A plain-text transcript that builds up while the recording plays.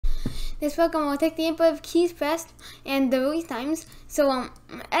This program will take the input of keys pressed and the release times. So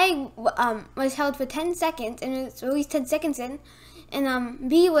A was held for 10 seconds and it was released 10 seconds in, and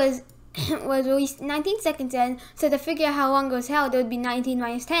B was released 19 seconds in. So to figure out how long it was held, it would be 19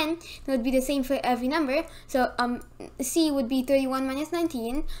 minus 10. It would be the same for every number. So C would be 31 minus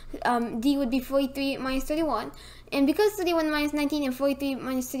 19. D would be 43 minus 31. And because 31 minus 19 and 43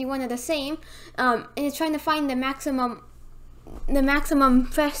 minus 31 are the same, and it's trying to find the maximum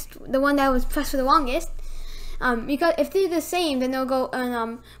pressed, the one that was pressed for the longest. Because if they're the same, then they'll go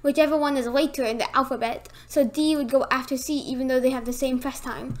on whichever one is later in the alphabet. So D would go after C, even though they have the same press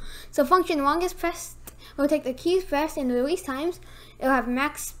time. So function longest pressed will take the keys pressed and the release times. It'll have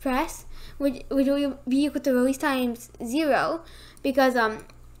max press, which will be equal to release times 0, because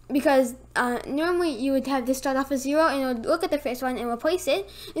normally you would have this start off as 0 and it would look at the first one and replace it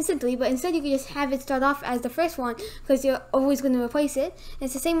instantly, but instead you could just have it start off as the first one because you're always going to replace it. And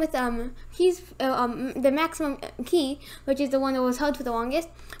it's the same with keys. The maximum key, which is the one that was held for the longest,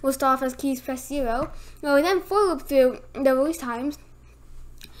 will start off as keys press 0. We'll then for loop through the release times,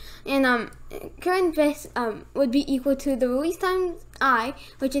 and current press would be equal to the release times I,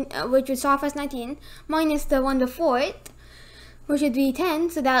 which would start off as 19, minus the one before it, which would be 10,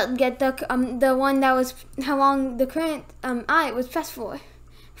 so that would get the one that was how long the current I was pressed for.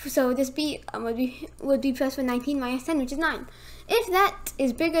 So this B would be pressed for 19 minus 10, which is 9. If that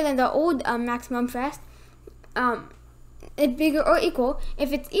is bigger than the old maximum press, it's bigger or equal.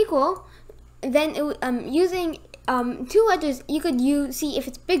 If it's equal, then using two letters, you could see if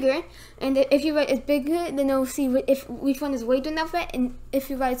it's bigger, and if you write it's bigger, then it'll see which one is later in the alphabet, and if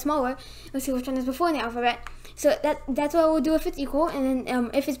you write smaller, it'll see which one is before in the alphabet. So that's what we'll do if it's equal, and then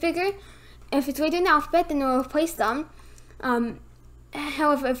if it's bigger, if it's later in the alphabet, then we'll replace them.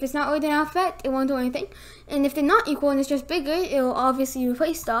 However, if it's not later in the alphabet, it won't do anything. And if they're not equal and it's just bigger, it will obviously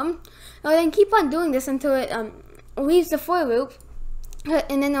replace them. I'll then keep on doing this until it leaves the for loop,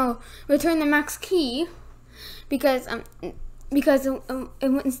 and then it'll return the max key, because it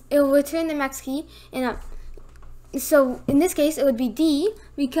will return the max key, and so in this case it would be D,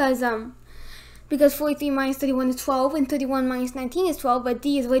 because 43 minus 31 is 12, and 31 minus 19 is 12, but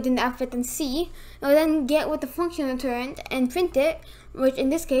D is later in the alphabet than C. It will then get what the function returned and print it, which in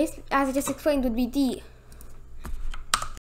this case, as I just explained, would be D.